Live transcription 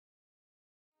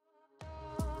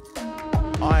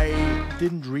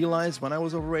didn't realize when I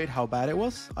was overweight how bad it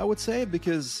was, I would say,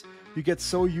 because you get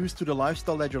so used to the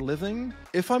lifestyle that you're living.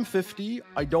 If I'm 50,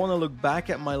 I don't want to look back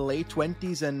at my late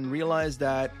 20s and realize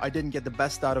that I didn't get the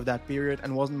best out of that period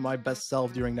and wasn't my best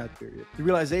self during that period. The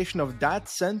realization of that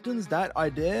sentence, that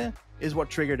idea, is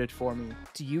what triggered it for me.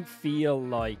 Do you feel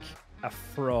like a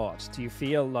fraud? Do you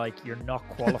feel like you're not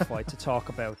qualified to talk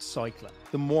about cycling?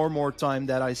 The more and more time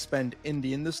that I spend in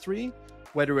the industry,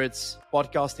 whether it's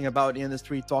podcasting about the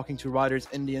industry, talking to riders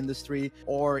in the industry,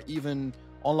 or even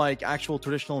on like actual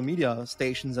traditional media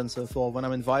stations and so forth, when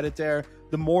I'm invited there,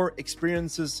 the more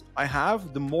experiences I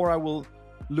have, the more I will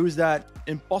lose that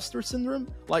imposter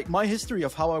syndrome. Like, my history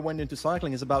of how I went into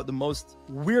cycling is about the most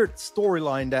weird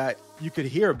storyline that you could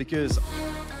hear, because...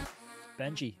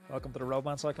 Benji, welcome to the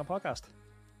Roadman Cycling Podcast.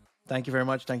 Thank you very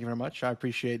much. Thank you very much. I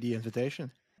appreciate the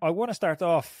invitation. I want to start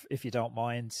off, if you don't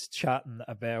mind, chatting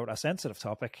about a sensitive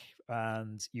topic,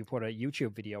 and you put a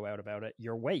YouTube video out about it,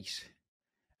 your weight.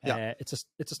 Yeah. It's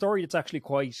a story that's actually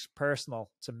quite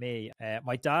personal to me.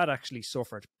 My dad actually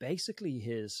suffered basically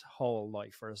his whole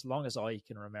life, for as long as I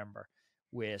can remember,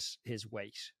 with his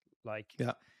weight. Like,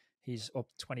 he's up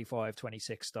 25,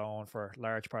 26 stone for a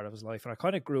large part of his life. And I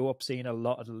kind of grew up seeing a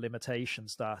lot of the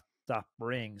limitations that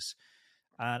brings.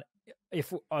 And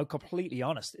if I'm completely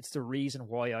honest, it's the reason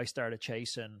why I started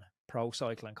chasing pro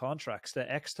cycling contracts. The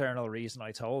external reason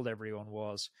I told everyone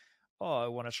was, I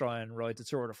want to try and ride the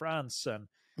Tour de France.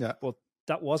 But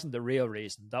that wasn't the real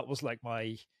reason. That was like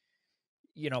my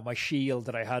shield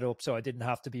that I had up so I didn't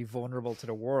have to be vulnerable to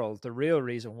the world. The real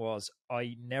reason was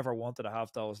I never wanted to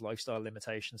have those lifestyle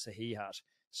limitations that he had.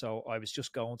 So I was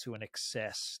just going to an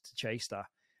excess to chase that.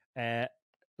 I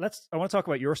want to talk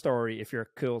about your story, if you're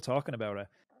cool talking about it.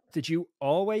 Did you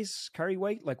always carry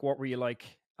weight? Like, what were you like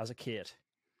as a kid?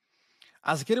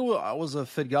 As a kid, I was a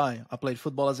fit guy. I played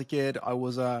football as a kid. I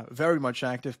was very much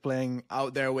active, playing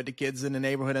out there with the kids in the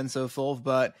neighborhood and so forth.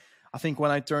 But I think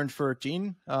when I turned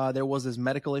 13, there was this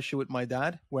medical issue with my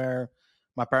dad where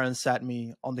my parents sat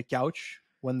me on the couch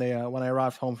when I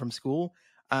arrived home from school.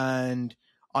 And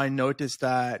I noticed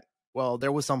that, well,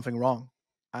 there was something wrong.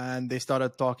 And they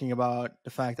started talking about the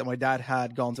fact that my dad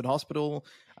had gone to the hospital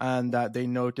and that they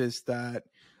noticed that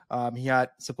he had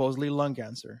supposedly lung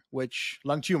cancer,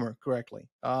 lung tumor, correctly.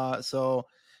 So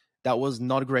that was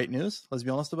not great news. Let's be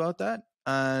honest about that.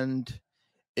 And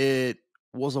it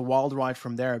was a wild ride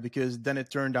from there, because then it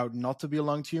turned out not to be a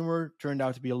lung tumor, turned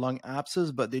out to be a lung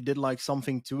abscess, but they did like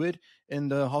something to it in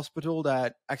the hospital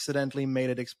that accidentally made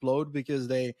it explode, because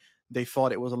they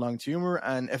thought it was a lung tumor.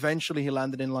 And eventually he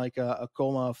landed in like a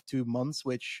coma of 2 months,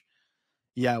 which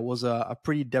was a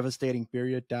pretty devastating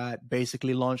period that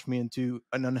basically launched me into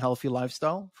an unhealthy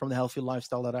lifestyle from the healthy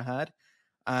lifestyle that I had.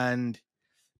 And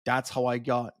that's how I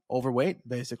got overweight,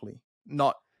 basically.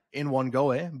 Not in one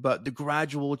go, but the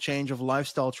gradual change of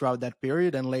lifestyle throughout that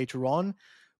period. And later on,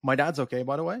 my dad's okay,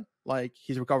 by the way. Like,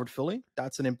 he's recovered fully.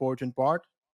 That's an important part.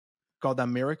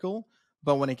 Goddamn miracle.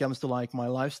 But when it comes to like my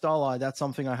lifestyle, that's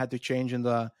something I had to change in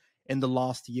the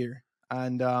last year.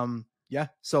 And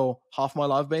so half my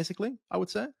life, basically, I would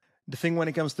say. The thing when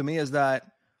it comes to me is that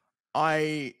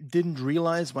I didn't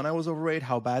realize when I was overweight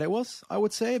how bad it was, I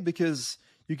would say, because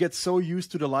you get so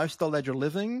used to the lifestyle that you're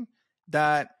living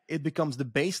that it becomes the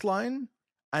baseline,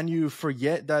 and you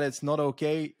forget that it's not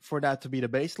okay for that to be the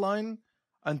baseline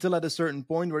until at a certain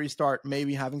point where you start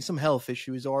maybe having some health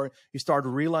issues, or you start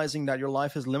realizing that your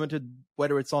life is limited,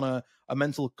 whether it's on a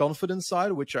mental confidence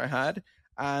side, which I had,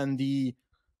 and the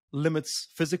limits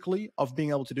physically of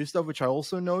being able to do stuff, which I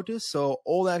also noticed. So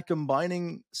all that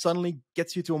combining suddenly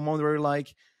gets you to a moment where you're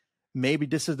like, maybe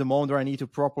this is the moment where I need to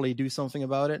properly do something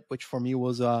about it, which for me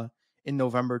was in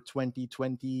November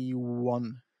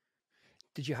 2021.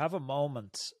 Did you have a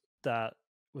moment that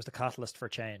was the catalyst for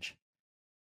change?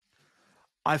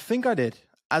 I think I did.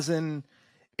 As in,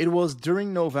 it was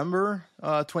during November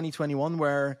 2021,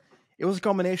 where it was a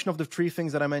combination of the three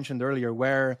things that I mentioned earlier,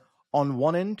 where on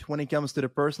one end, when it comes to the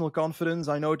personal confidence,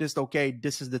 I noticed, okay,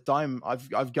 this is the time.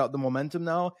 I've got the momentum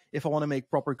now. If I want to make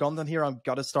proper content here, I've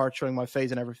got to start showing my face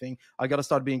and everything. I got to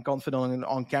start being confident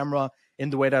on camera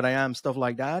in the way that I am, stuff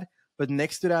like that. But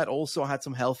next to that, also I had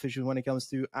some health issues when it comes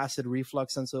to acid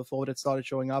reflux and so forth that started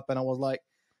showing up. And I was like,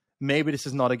 maybe this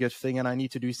is not a good thing and I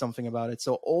need to do something about it.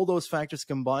 So all those factors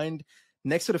combined,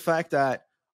 next to the fact that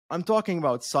I'm talking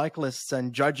about cyclists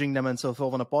and judging them and so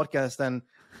forth on a podcast, and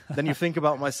then you think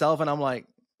about myself and I'm like,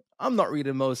 I'm not really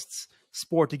the most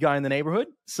sporty guy in the neighborhood.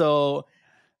 So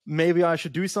maybe I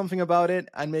should do something about it,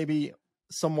 and maybe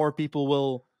some more people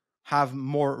will have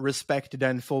more respect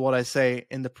then for what I say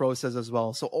in the process as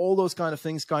well. So all those kind of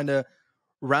things kind of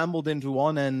rambled into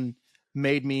one, and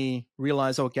made me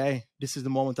realize, okay, this is the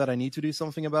moment that I need to do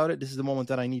something about it. This is the moment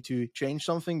that I need to change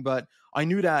something. But I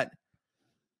knew that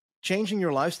changing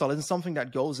your lifestyle isn't something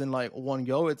that goes in like one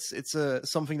go. It's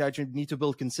something that you need to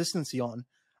build consistency on.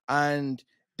 And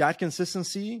that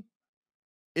consistency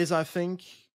is, I think,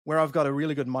 where I've got a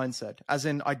really good mindset. As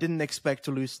in, I didn't expect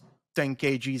to lose 10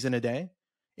 kgs in a day,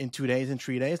 in 2 days, in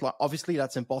 3 days. Like, obviously,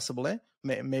 that's impossible.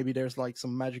 Maybe there's like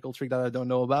some magical trick that I don't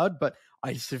know about, but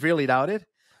I severely doubt it.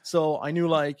 So I knew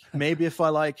like maybe if I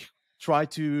like try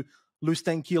to lose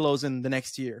 10 kilos in the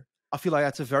next year, I feel like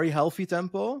that's a very healthy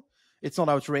tempo. It's not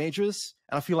outrageous.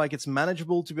 And I feel like it's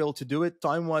manageable to be able to do it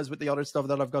time-wise with the other stuff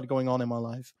that I've got going on in my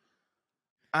life.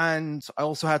 And I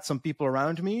also had some people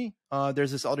around me.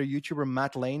 There's this other YouTuber,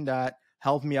 Matt Lane, that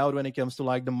helped me out when it comes to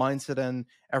like the mindset, and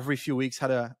every few weeks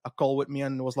had a call with me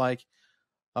and was like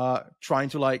trying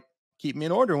to like keep me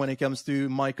in order when it comes to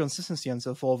my consistency and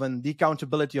so forth. And the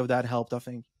accountability of that helped, I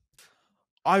think.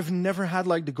 I've never had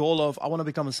like the goal of I want to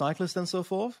become a cyclist and so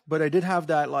forth, but I did have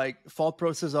that like thought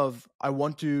process of I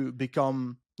want to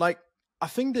become like, I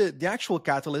think the actual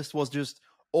catalyst was just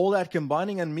all that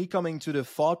combining and me coming to the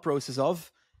thought process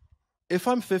of, if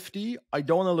I'm 50, I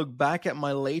don't want to look back at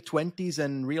my late 20s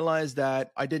and realize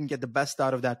that I didn't get the best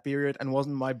out of that period and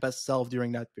wasn't my best self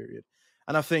during that period.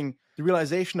 And I think the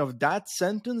realization of that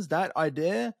sentence, that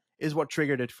idea, is what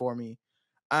triggered it for me.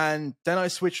 And then I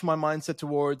switched my mindset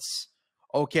towards,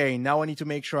 okay, now I need to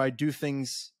make sure I do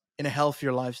things in a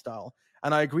healthier lifestyle.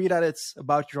 And I agree that it's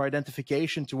about your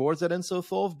identification towards it and so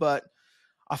forth. But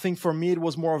I think for me, it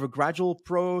was more of a gradual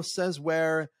process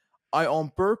where I on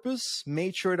purpose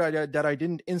made sure that I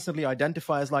didn't instantly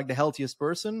identify as like the healthiest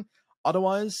person.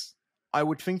 Otherwise, I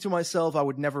would think to myself, I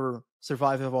would never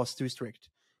survive if I was too strict.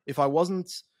 If I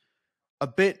wasn't a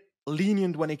bit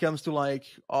lenient when it comes to like,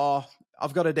 oh,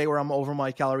 I've got a day where I'm over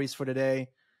my calories for the day.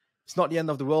 It's not the end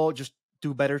of the world. Just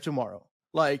do better tomorrow.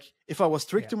 Like, if I was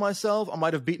strict to myself, I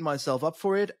might have beaten myself up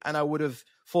for it and I would have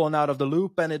fallen out of the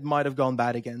loop and it might have gone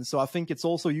bad again. So I think it's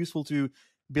also useful to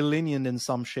be lenient in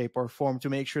some shape or form to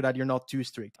make sure that you're not too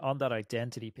strict. On that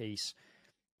identity piece,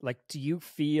 like, do you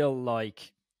feel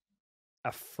like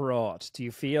a fraud? Do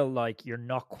you feel like you're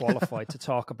not qualified to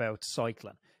talk about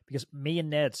cycling? Because me and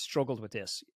Ned struggled with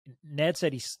this. Ned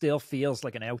said he still feels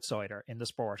like an outsider in the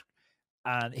sport.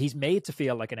 And he's made to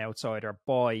feel like an outsider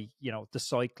by, you know, the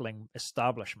cycling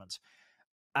establishment.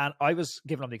 And I was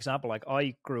giving him the example, like,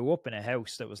 I grew up in a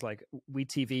house that was like, we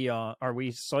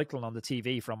cycling on the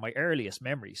TV from my earliest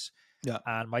memories. Yeah.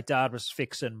 And my dad was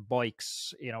fixing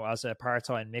bikes, you know, as a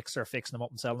part-time mixer, fixing them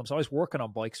up and selling them. So I was working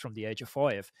on bikes from the age of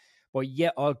 5. But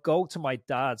yet I'll go to my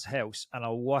dad's house and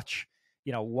I'll watch,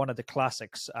 you know, one of the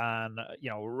classics, and, you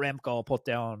know, Remco put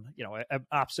down, you know, an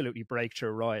absolutely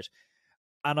breakthrough ride.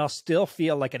 And I'll still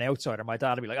feel like an outsider. My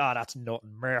dad will be like, "Oh, that's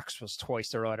nothing. Merckx was twice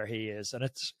the rider he is." And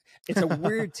it's a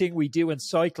weird thing we do in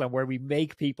cycling where we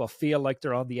make people feel like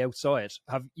they're on the outside.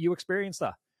 Have you experienced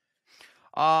that?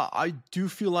 I do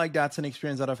feel like that's an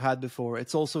experience that I've had before.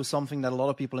 It's also something that a lot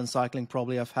of people in cycling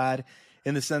probably have had,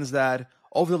 in the sense that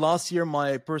over the last year,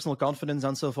 my personal confidence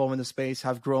and so forth in the space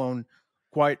have grown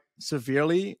quite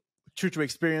severely, true to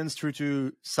experience, true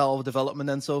to self-development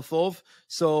and so forth.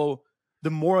 So the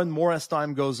more and more as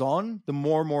time goes on, the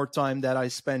more and more time that I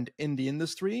spend in the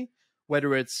industry,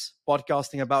 whether it's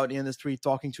podcasting about the industry,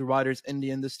 talking to riders in the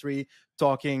industry,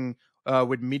 talking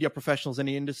with media professionals in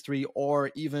the industry,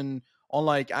 or even on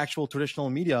like actual traditional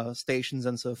media stations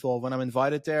and so forth, when I'm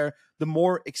invited there, the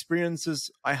more experiences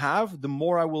I have, the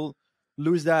more I will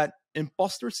lose that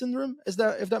imposter syndrome,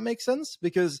 if that makes sense.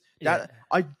 Because that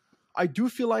I do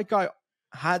feel like I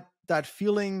had that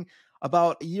feeling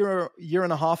about a year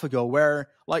and a half ago, where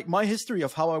like my history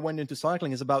of how I went into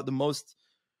cycling is about the most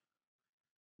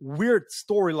weird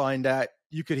storyline that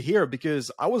you could hear, because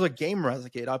I was a gamer as a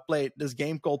kid. I played this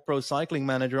game called Pro Cycling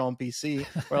Manager on PC,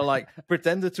 where I like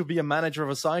pretended to be a manager of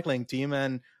a cycling team,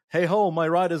 and hey ho, my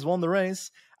riders won the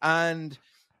race. And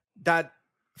that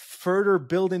further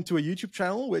built into a YouTube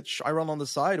channel, which I run on the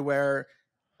side, where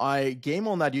I game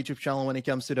on that YouTube channel when it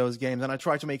comes to those games, and I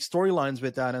try to make storylines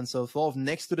with that and so forth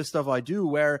next to the stuff I do,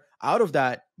 where out of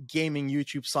that gaming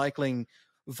YouTube cycling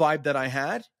vibe that I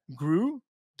had grew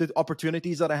the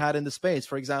opportunities that I had in the space.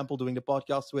 For example, doing the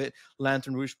podcast with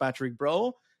Lantern Rouge Patrick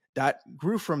Bro, that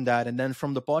grew from that. And then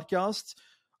from the podcast,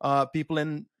 people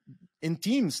in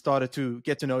teams started to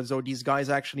get to know, so these guys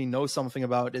actually know something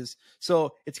about this.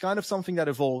 So it's kind of something that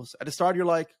evolves. At the start, you're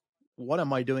like, what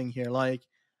am I doing here? Like,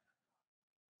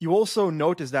 you also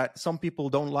notice that some people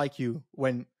don't like you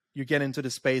when you get into the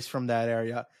space from that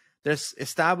area. There's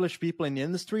established people in the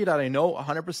industry that I know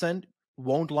 100%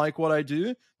 won't like what I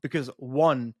do, because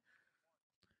one,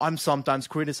 I'm sometimes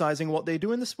criticizing what they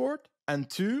do in the sport. And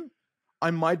 2,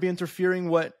 I might be interfering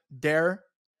with their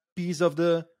piece of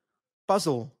the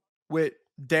puzzle, with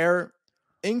their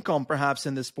income perhaps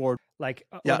in the sport. Like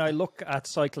when I look at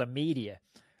cycling media,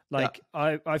 like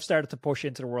I've started to push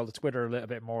into the world of Twitter a little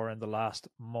bit more in the last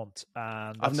month.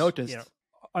 And I've noticed. You know,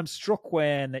 I'm struck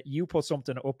when you put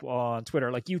something up on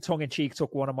Twitter, like you tongue-in-cheek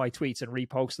took one of my tweets and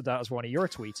reposted that as one of your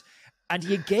tweets. And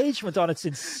the engagement on it's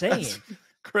insane. That's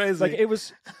crazy. Like it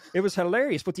was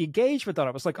hilarious, but the engagement on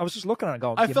it was like, I was just looking at it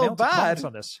going, I felt bad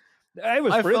on this. It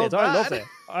was brilliant. I loved it.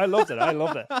 I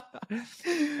loved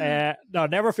it. No,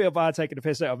 never feel bad taking the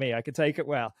piss out of me. I can take it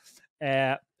well.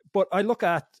 But I look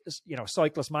at, you know,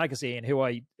 Cyclist Magazine, who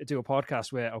I do a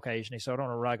podcast with occasionally, so I don't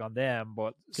want to rag on them,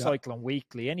 but Cycling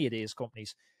Weekly, any of these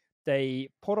companies,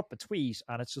 they put up a tweet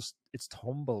and it's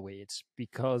tumbleweeds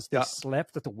because they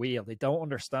slept at the wheel. They don't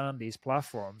understand these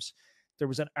platforms. There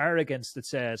was an arrogance that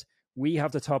said, we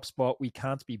have the top spot, we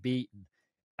can't be beaten.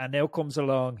 And now comes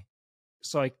along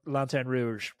Lanterne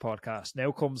Rouge podcast.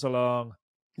 Now comes along,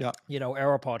 you know,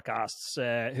 our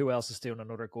podcasts. Who else is doing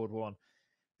another good one?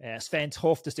 Sven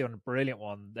Tuft is doing a brilliant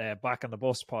one, Back on the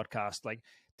Bus podcast. Like,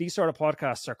 these sort of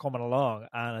podcasts are coming along,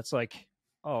 and it's like,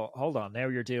 oh, hold on, now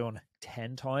you're doing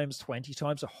 10 times, 20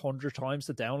 times, 100 times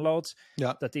the downloads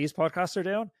that these podcasts are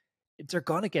doing. They're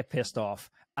going to get pissed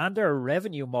off. And their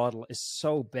revenue model is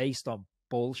so based on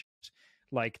bullshit.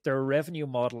 Like, their revenue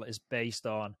model is based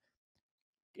on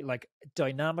like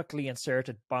dynamically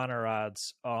inserted banner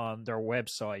ads on their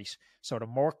website. So the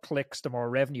more clicks, the more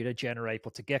revenue they generate.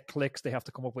 But to get clicks, they have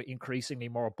to come up with increasingly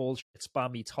more bullshit,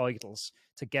 spammy titles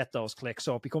to get those clicks.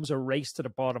 So it becomes a race to the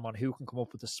bottom on who can come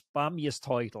up with the spammiest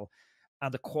title.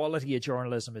 And the quality of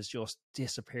journalism is just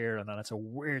disappearing. And it's a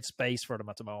weird space for them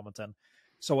at the moment. And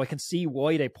so I can see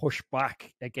why they push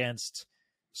back against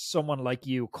someone like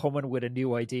you coming with a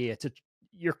new idea.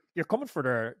 You're coming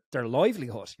for their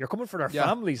livelihood. You're coming for their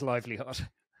family's livelihood.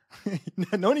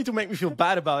 No need to make me feel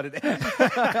bad about it.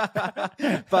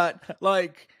 But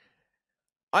like,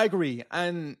 I agree.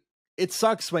 And it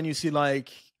sucks when you see like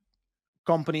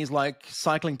companies like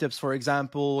Cycling Tips, for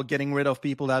example, getting rid of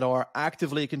people that are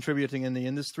actively contributing in the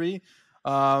industry.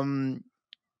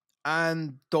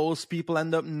 And those people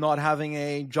end up not having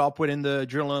a job within the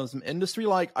journalism industry.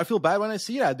 Like, I feel bad when I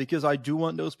see that, because I do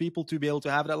want those people to be able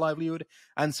to have that livelihood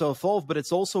and so forth. But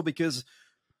it's also because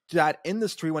that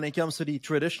industry, when it comes to the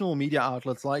traditional media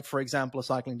outlets, like, for example,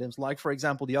 Cycling Tips, like, for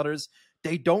example, the others,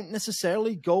 they don't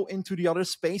necessarily go into the other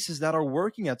spaces that are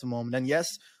working at the moment. And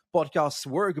yes, podcasts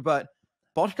work, but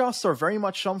podcasts are very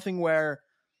much something where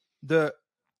the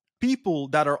people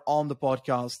that are on the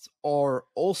podcast are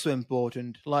also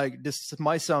important. Like, this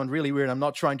might sound really weird. I'm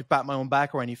not trying to pat my own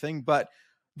back or anything, but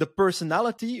the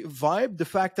personality vibe, the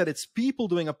fact that it's people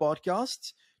doing a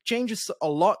podcast, changes a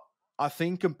lot, I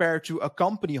think, compared to a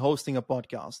company hosting a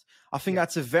podcast. I think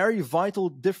that's a very vital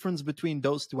difference between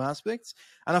those two aspects.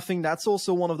 And I think that's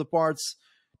also one of the parts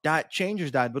that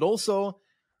changes that. But also,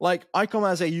 like, I come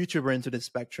as a YouTuber into this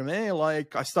spectrum.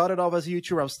 Like, I started off as a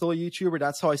YouTuber. I'm still a YouTuber.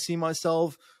 That's how I see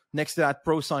myself. Next to that,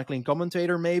 pro cycling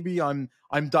commentator, maybe I'm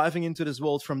diving into this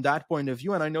world from that point of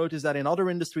view. And I noticed that in other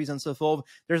industries and so forth,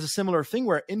 there's a similar thing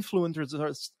where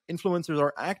influencers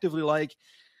are actively like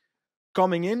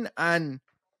coming in and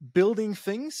building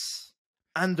things,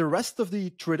 and the rest of the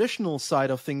traditional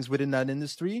side of things within that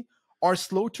industry are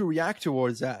slow to react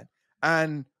towards that.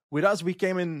 And with us, we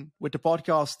came in with the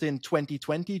podcast in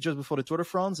 2020, just before the Tour de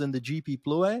France and the GP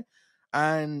Ploe,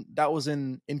 and that was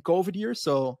in COVID year.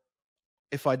 So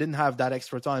if I didn't have that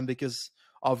extra time because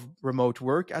of remote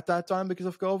work at that time because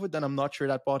of COVID, then I'm not sure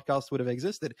that podcast would have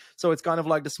existed. So it's kind of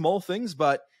like the small things,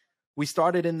 but we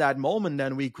started in that moment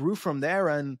and we grew from there.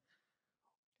 And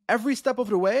every step of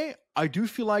the way, I do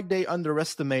feel like they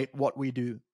underestimate what we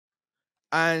do.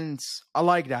 And I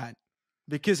like that,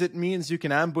 because it means you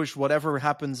can ambush whatever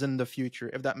happens in the future,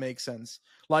 if that makes sense.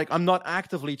 Like, I'm not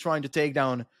actively trying to take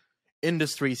down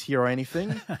industries here or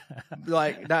anything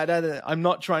like that. I'm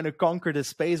not trying to conquer the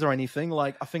space or anything.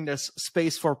 Like, I think there's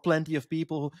space for plenty of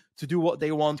people to do what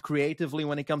they want creatively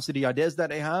when it comes to the ideas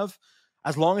that they have.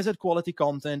 As long as it's quality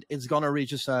content, it's gonna reach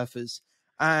the surface.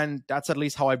 And that's at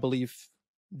least how I believe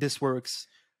this works.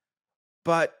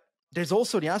 But there's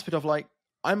also the aspect of, like,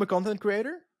 I'm a content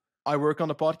creator. I work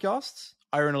on a podcast.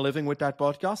 I earn a living with that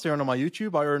podcast. I earn on my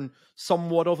YouTube. I earn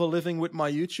somewhat of a living with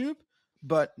my YouTube.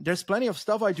 But there's plenty of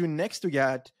stuff I do next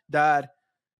to that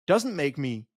doesn't make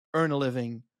me earn a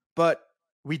living. But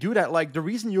we do that. Like, the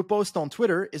reason you post on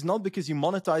Twitter is not because you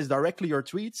monetize directly your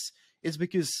tweets. It's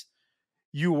because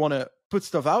you want to put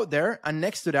stuff out there. And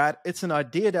next to that, it's an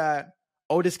idea that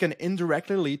oh, this can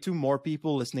indirectly lead to more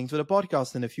people listening to the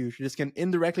podcast in the future. This can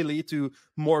indirectly lead to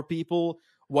more people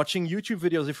watching YouTube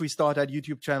videos if we start that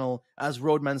YouTube channel as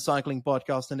Roadman Cycling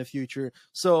Podcast in the future.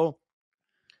 So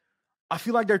I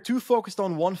feel like they're too focused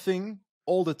on one thing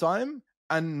all the time,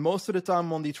 and most of the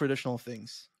time on the traditional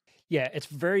things. Yeah, it's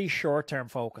very short-term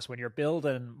focus when you're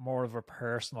building more of a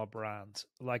personal brand.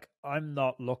 Like, I'm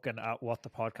not looking at what the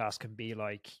podcast can be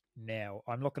like now.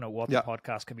 I'm looking at what the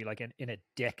podcast can be like in a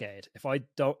decade. If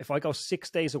I go 6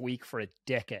 days a week for a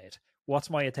decade, what's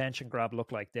my attention grab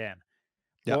look like then?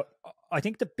 Yeah. But I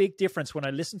think the big difference when I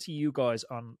listen to you guys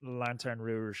on Lanterne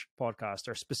Rouge podcast,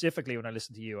 or specifically when I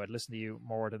listen to you, I'd listen to you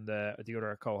more than the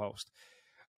other co-host.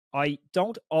 I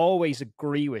don't always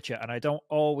agree with you, and I don't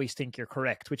always think you're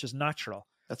correct, which is natural.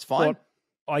 That's fine. But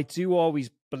I do always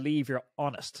believe you're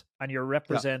honest, and you're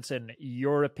representing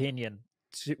your opinion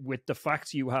with the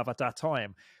facts you have at that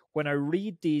time. When I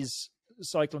read these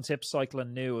cycling tips,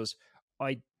 cycling news,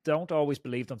 I don't always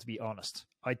believe them to be honest.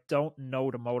 I don't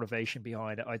know the motivation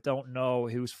behind it. I don't know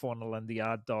who's funneling the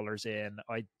ad dollars in.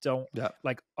 I don't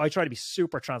I try to be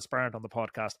super transparent on the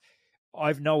podcast.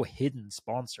 I've no hidden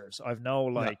sponsors. I've no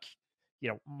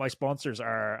my sponsors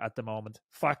are at the moment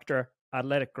Factor,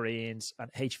 Athletic Greens,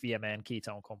 and HVMN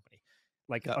Ketone Company.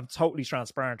 I'm totally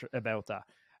transparent about that.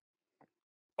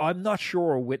 I'm not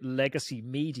sure with legacy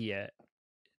media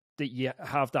that you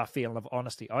have that feeling of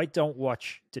honesty. I don't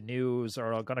watch the news,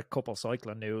 or I've got a couple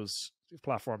cycling news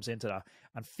platforms into that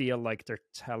and feel like they're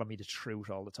telling me the truth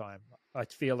all the time. I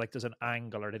feel like there's an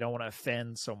angle, or they don't want to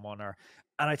offend someone, and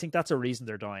I think that's a reason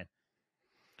they're dying.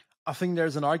 I think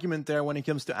there's an argument there when it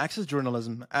comes to access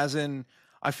journalism, as in,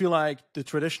 I feel like the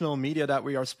traditional media that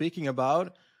we are speaking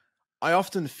about, I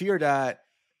often fear that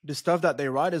the stuff that they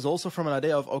write is also from an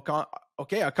idea of,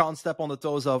 okay, I can't step on the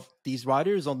toes of these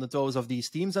riders, on the toes of these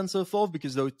teams and so forth,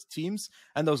 because those teams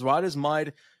and those riders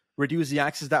might reduce the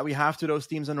access that we have to those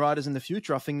teams and riders in the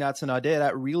future. I think that's an idea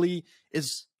that really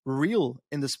is real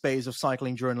in the space of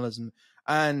cycling journalism.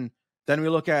 And then we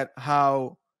look at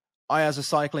how I, as a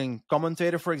cycling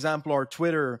commentator, for example, or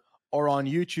Twitter or on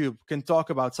YouTube, can talk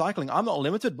about cycling. I'm not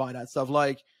limited by that stuff.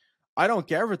 Like, I don't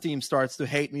care if a team starts to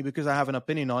hate me because I have an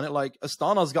opinion on it. Like,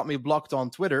 Astana's got me blocked on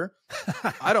Twitter.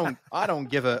 I don't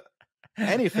give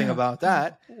anything about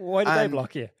that. Why did they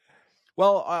block you?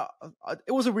 Well,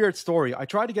 it was a weird story. I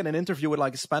tried to get an interview with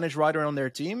a Spanish rider on their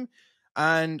team,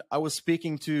 and I was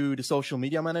speaking to the social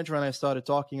media manager, and I started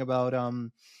talking about,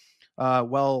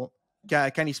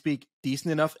 can he speak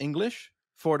decent enough English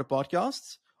for the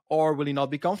podcasts, or will he not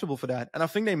be comfortable for that? And I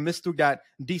think they mistook that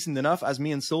decent enough as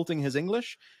me insulting his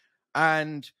English.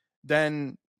 And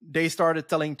then they started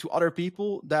telling to other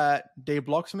people that they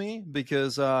blocked me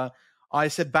because I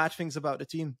said bad things about the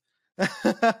team,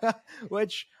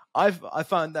 which I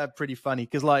found that pretty funny.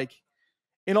 Because,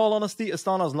 in all honesty,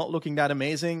 Astana's not looking that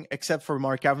amazing, except for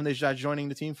Mark Cavendish that's joining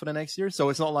the team for the next year. So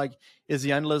it's not like it's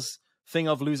the endless thing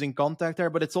of losing contact there,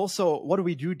 but it's also what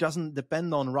we do doesn't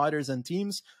depend on riders and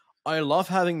teams. I love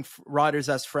having riders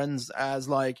as friends, as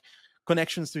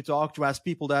connections to talk to, as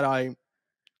people that I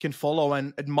can follow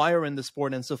and admire in the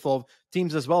sport and so forth.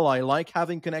 Teams as well, I like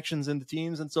having connections in the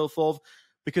teams and so forth,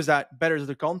 because that betters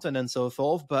the content and so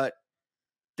forth. But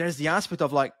there's the aspect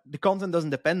of the content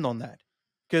doesn't depend on that,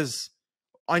 because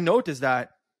I noticed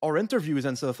that our interviews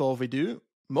and so forth we do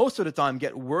most of the time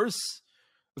get worse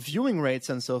viewing rates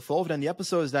and so forth than the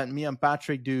episodes that me and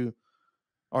Patrick do,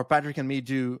 or Patrick and me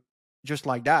do, just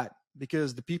like that,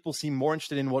 because the people seem more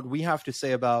interested in what we have to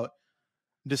say about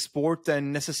the sport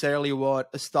than necessarily what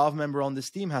a staff member on this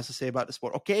team has to say about the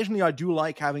sport. Occasionally I do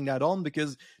like having that on,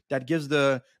 because that gives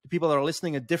the people that are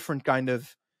listening a different kind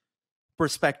of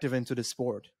perspective into the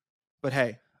sport. But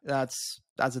hey, that's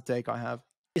a take I have.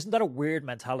 Isn't that a weird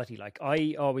mentality?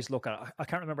 I always look at it. I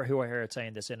can't remember who I heard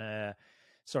saying this in a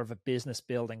sort of a business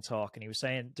building talk, and he was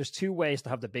saying there's two ways to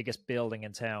have the biggest building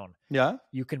in town. Yeah,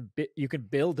 you can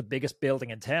build the biggest building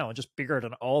in town, just bigger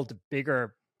than all the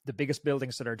biggest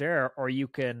buildings that are there, or you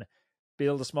can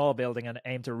build a small building and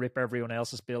aim to rip everyone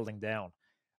else's building down.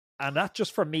 And that,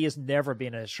 just for me, has never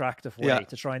been an attractive way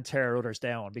to try and tear others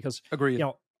down, because agreed.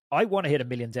 I want to hit 1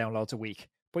 million downloads a week,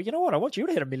 but you know what? I want you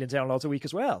to hit 1 million downloads a week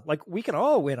as well. We can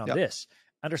all win on this.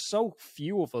 And there's so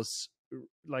few of us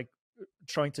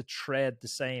trying to tread the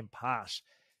same path,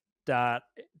 that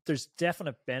there's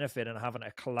definite benefit in having a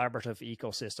collaborative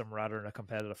ecosystem rather than a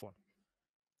competitive one.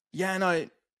 Yeah, and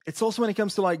it's also when it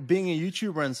comes to being a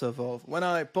YouTuber and so forth. When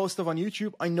I post stuff on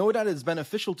YouTube, I know that it's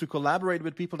beneficial to collaborate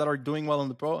with people that are doing well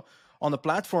on the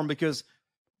platform, because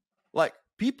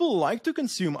people like to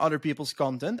consume other people's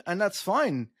content, and that's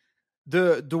fine.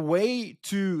 the way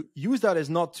to use that is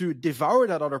not to devour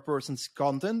that other person's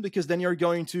content, because then you're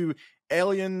going to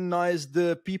alienize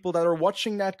the people that are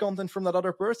watching that content from that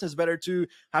other person. It's better to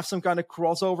have some kind of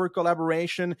crossover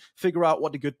collaboration, figure out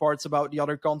what the good parts about the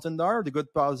other content are, the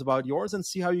good parts about yours, and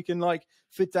see how you can like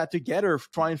fit that together,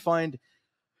 try and find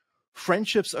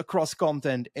friendships across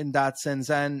content in that sense,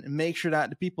 and make sure that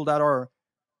the people that are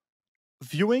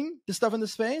viewing the stuff in the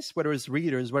space, whether it's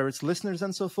readers, whether it's listeners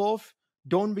and so forth,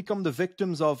 don't become the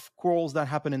victims of quarrels that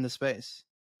happen in the space.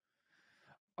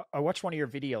 I watched one of your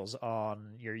videos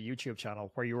on your YouTube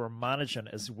channel where you were managing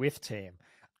a Zwift team,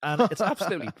 and it's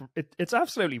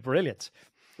absolutely brilliant.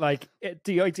 Like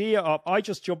the idea of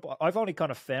I've only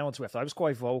kind of found Zwift. I was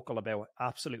quite vocal about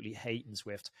absolutely hating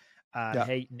Zwift and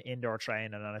hating indoor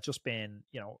training, and it's just been,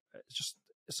 it's just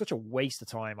such a waste of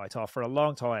time, I thought, for a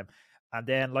long time. And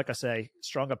then, like I say,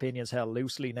 strong opinions held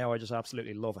loosely. Now I just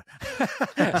absolutely love it.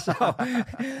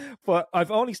 But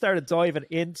I've only started diving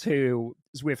into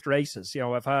Zwift races.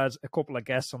 I've had a couple of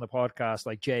guests on the podcast,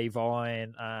 like Jay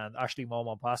Vine and Ashley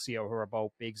Momonpasio, who are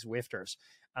both big Zwifters.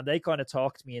 And they kind of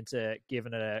talked me into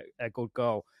giving it a good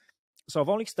go. So I've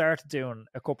only started doing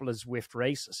a couple of Zwift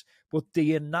races, but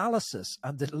the analysis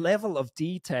and the level of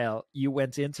detail you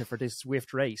went into for this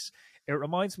Zwift race, it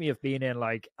reminds me of being in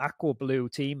like Aqua Blue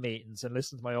team meetings and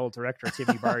listening to my old director,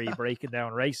 Timmy Barry, breaking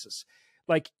down races.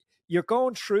 Like, you're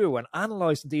going through and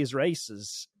analyzing these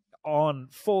races on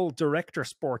full director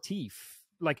sportif.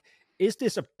 Like, is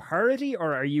this a parody,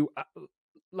 or are you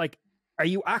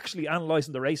actually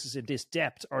analyzing the races in this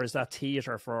depth, or is that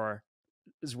theater for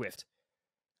Zwift?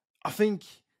 I think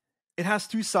it has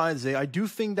two sides there. I do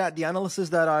think that the analysis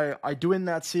that I do in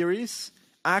that series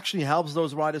actually helps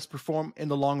those riders perform in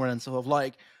the long run. And so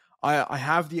I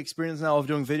have the experience now of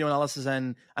doing video analysis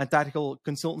and tactical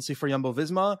consultancy for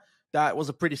Jumbo-Visma. That was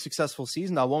a pretty successful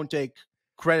season. I won't take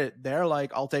credit there.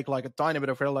 Like, I'll take like a tiny bit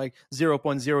of credit, like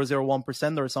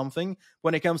 0.001% or something.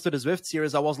 When it comes to the Zwift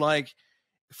series, I was like,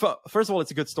 first of all, it's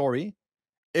a good story.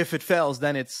 If it fails,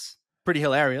 then it's pretty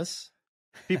hilarious.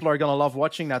 People are going to love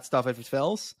watching that stuff if it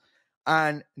fails.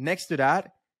 And next to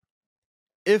that,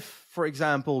 if, for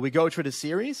example, we go through the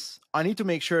series, I need to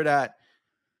make sure that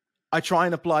I try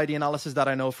and apply the analysis that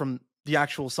I know from the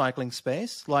actual cycling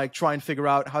space, like try and figure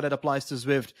out how that applies to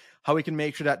Zwift, how we can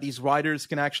make sure that these riders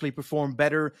can actually perform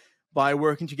better by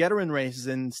working together in races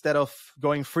instead of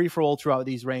going free for all throughout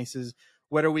these races,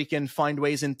 whether we can find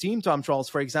ways in team time trials,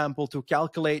 for example, to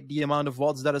calculate the amount of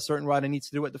watts that a certain rider needs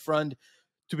to do at the front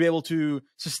to be able to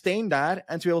sustain that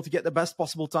and to be able to get the best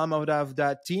possible time out of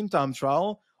that team time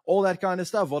trial, all that kind of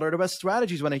stuff. What are the best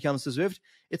strategies when it comes to Zwift?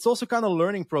 It's also kind of a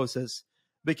learning process,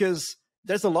 because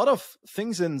there's a lot of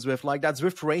things in Zwift, like that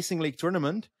Zwift Racing League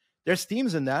tournament. There's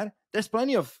teams in that. There's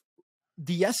plenty of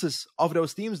DSs of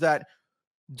those teams that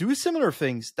do similar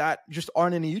things that just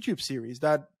aren't in a YouTube series,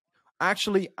 that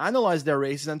actually analyze their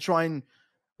races and try and,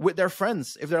 with their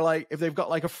friends, if they've got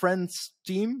like a friends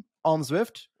team on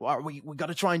Zwift, well, we got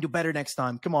to try and do better next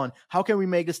time. Come on, how can we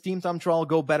make this team time trial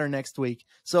go better next week?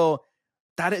 So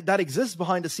that exists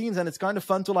behind the scenes, and it's kind of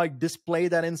fun to like display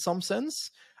that in some sense.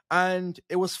 And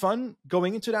it was fun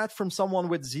going into that from someone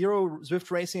with zero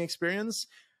Zwift racing experience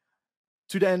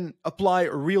to then apply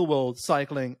real world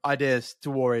cycling ideas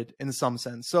toward it in some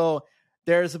sense. So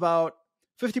there's about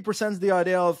 50% the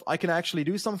idea of I can actually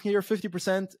do something here.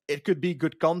 50% it could be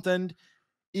good content,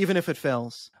 even if it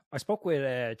fails. I spoke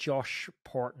with Josh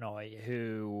Portnoy,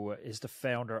 who is the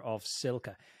founder of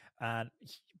Silka, and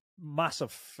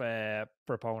massive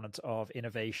proponent of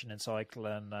innovation in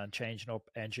cycling and changing up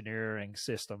engineering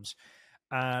systems.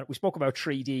 And we spoke about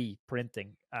 3D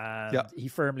printing, and he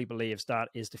firmly believes that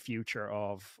is the future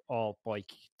of all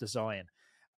bike design.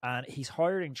 And he's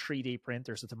hiring 3D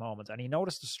printers at the moment, and he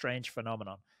noticed a strange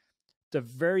phenomenon. The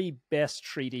very best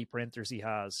 3D printers he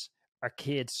has are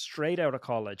kids straight out of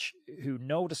college who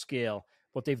know the skill,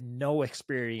 but they've no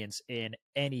experience in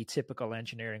any typical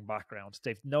engineering background.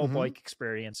 They've no bike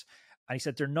experience. And he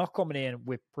said they're not coming in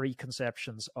with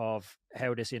preconceptions of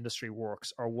how this industry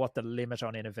works or what the limit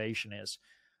on innovation is.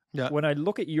 Yeah. When I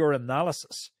look at your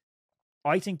analysis,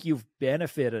 I think you've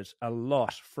benefited a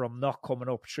lot from not coming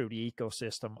up through the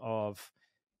ecosystem of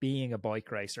being a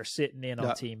bike racer, sitting in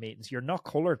on team meetings. You're not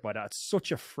colored by that. It's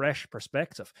such a fresh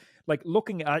perspective. Like,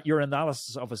 looking at your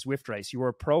analysis of a Zwift race, you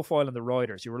were profiling the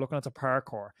riders, you were looking at the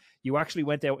parkour, you actually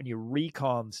went out and you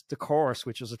reconned the course,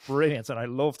 which was brilliant, and I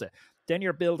loved it. Then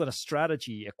you're building a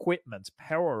strategy, equipment,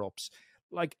 power-ups.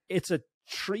 Like, it's a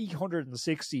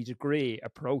 360-degree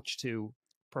approach to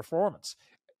performance.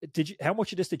 How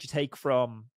much of this did you take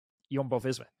from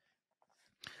Jumbo-Visma?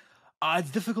 It's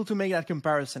difficult to make that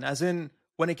comparison. As in,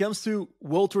 when it comes to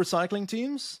World Tour cycling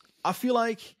teams, I feel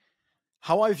like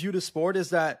how I view the sport is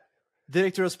that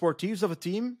directors sportifs of a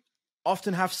team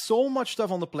often have so much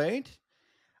stuff on the plate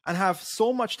and have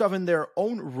so much stuff in their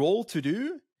own role to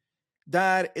do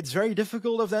that it's very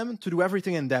difficult of them to do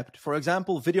everything in depth. For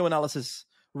example, video analysis,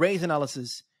 race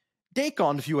analysis. They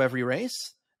can't view every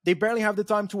race. They barely have the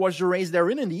time to watch the race they're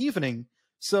in the evening.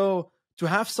 So to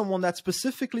have someone that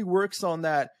specifically works on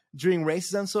that during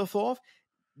races and so forth,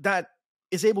 that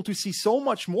is able to see so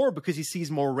much more because he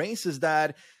sees more races,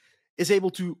 that is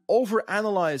able to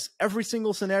overanalyze every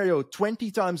single scenario 20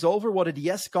 times over, what a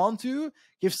DS can't do,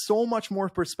 gives so much more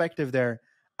perspective there.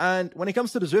 And when it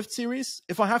comes to the Zwift series,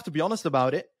 if I have to be honest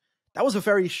about it, that was a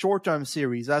very short-term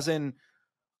series, as in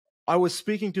I was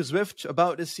speaking to Zwift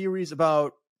about this series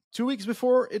about 2 weeks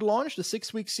before it launched, the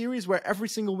 6-week series where every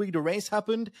single week the race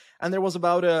happened, and there was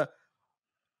about a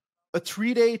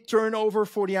 3-day turnover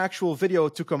for the actual video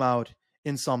to come out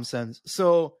in some sense.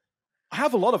 So I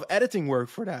have a lot of editing work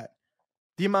for that.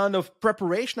 The amount of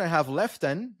preparation I have left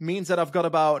then means that I've got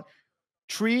about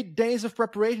 3 days of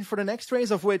preparation for the next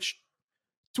race, of which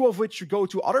 2 of which go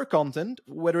to other content,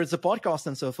 whether it's a podcast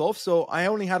and so forth. So I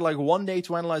only had like 1 day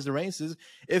to analyze the races.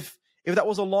 If that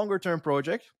was a longer term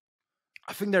project,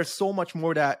 I think there's so much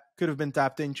more that could have been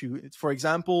tapped into. It's, for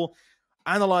example,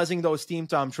 analyzing those team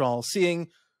time trials, seeing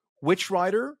which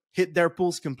rider hit their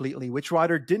pulls completely, which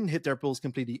rider didn't hit their pulls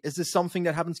completely. Is this something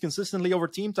that happens consistently over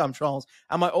team time trials?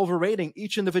 Am I overrating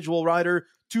each individual rider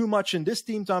too much in this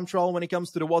team time trial when it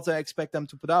comes to the watts I expect them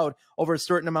to put out over a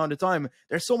certain amount of time?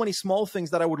 There's so many small things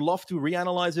that I would love to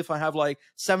reanalyze if I have like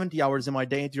 70 hours in my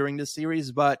day during this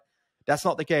series, but that's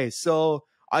not the case. So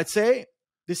I'd say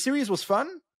this series was fun,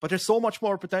 but there's so much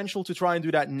more potential to try and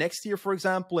do that next year, for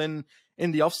example, in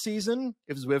the off season,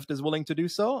 if Zwift is willing to do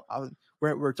so.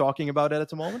 We're talking about it at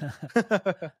the moment.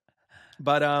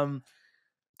 But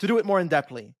to do it more in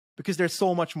depthly, because there's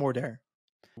so much more there.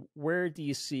 Where do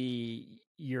you see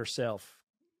yourself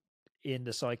in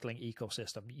the cycling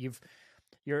ecosystem? You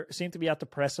seem to be at the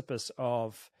precipice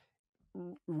of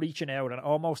reaching out and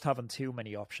almost having too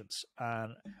many options.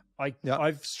 And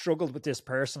I've struggled with this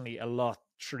personally a lot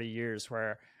through the years,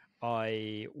 where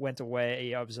I went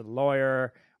away. I was a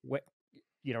lawyer,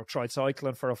 tried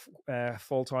cycling for a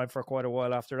full time for quite a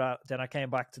while after that. Then I came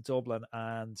back to Dublin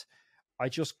and I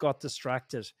just got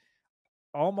distracted,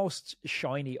 almost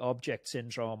shiny object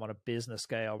syndrome on a business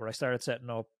scale, where I started setting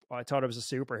up, I thought I was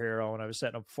a superhero and I was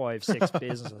setting up 5-6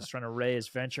 businesses. I was trying to raise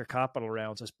venture capital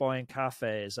rounds. I was buying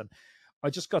cafes, and I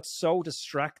just got so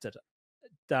distracted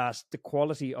that the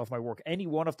quality of my work, any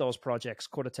one of those projects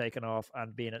could have taken off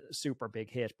and been a super big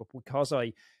hit. But because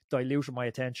I diluted my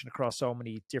attention across so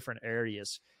many different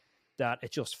areas, that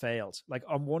it just failed. Like,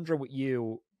 I'm wondering with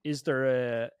you, is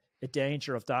there a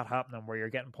danger of that happening, where you're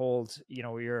getting pulled,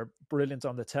 you're brilliant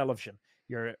on the television,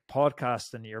 you're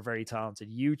podcasting, you're very talented,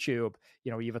 YouTube,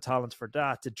 you have a talent for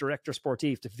that, the director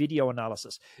sportif, the video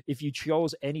analysis. If you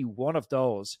chose any one of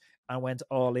those and went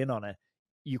all in on it,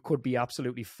 you could be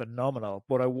absolutely phenomenal.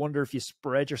 But I wonder, if you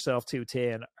spread yourself too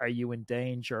thin, are you in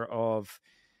danger of,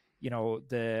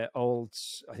 the old,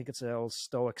 I think it's an old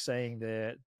Stoic saying,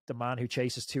 the man who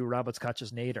chases 2 rabbits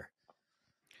catches neither.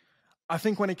 I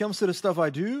think when it comes to the stuff I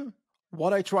do,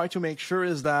 what I try to make sure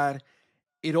is that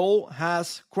it all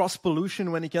has cross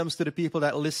pollution when it comes to the people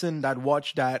that listen, that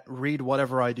watch, that read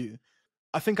whatever I do.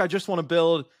 I think I just want to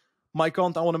build my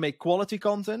content. I want to make quality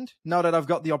content now that I've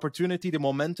got the opportunity, the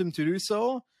momentum to do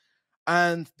so.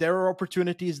 And there are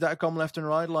opportunities that come left and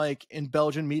right, like in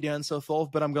Belgian media and so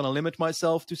forth, but I'm going to limit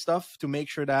myself to stuff to make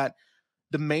sure that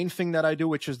the main thing that I do,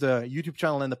 which is the YouTube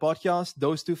channel and the podcast,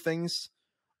 those 2 things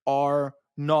are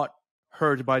not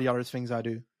heard by the other things I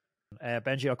do.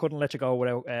 Benji, I couldn't let you go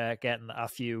without getting a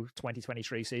few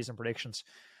 2023 season predictions.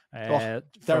 From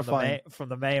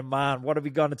the main man. What are we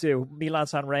going to do? Milan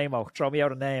San Remo, throw me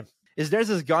out a name. There's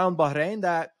this guy on Bahrain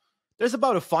that there's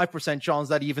about a 5% chance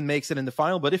that he even makes it in the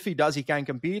final, but if he does, he can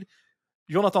compete.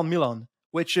 Jonathan Milan,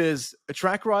 which is a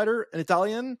track rider, an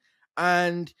Italian,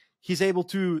 and he's able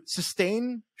to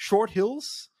sustain short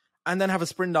hills and then have a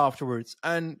sprint afterwards.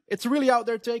 And it's a really out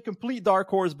there take, complete dark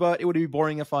horse, but it would be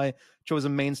boring if I chose a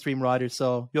mainstream rider.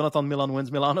 So Jonathan Milan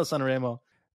wins Milano San Remo.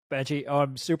 Benji,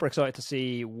 I'm super excited to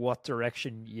see what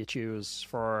direction you choose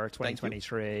for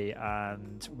 2023,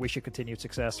 and wish you continued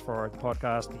success for the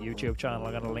podcast, the YouTube channel.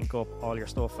 I'm going to link up all your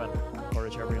stuff and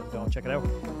encourage everyone to go and check it out.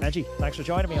 Benji, thanks for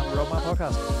joining me on the Roadman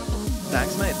Podcast.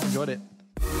 Thanks, mate. Enjoyed it.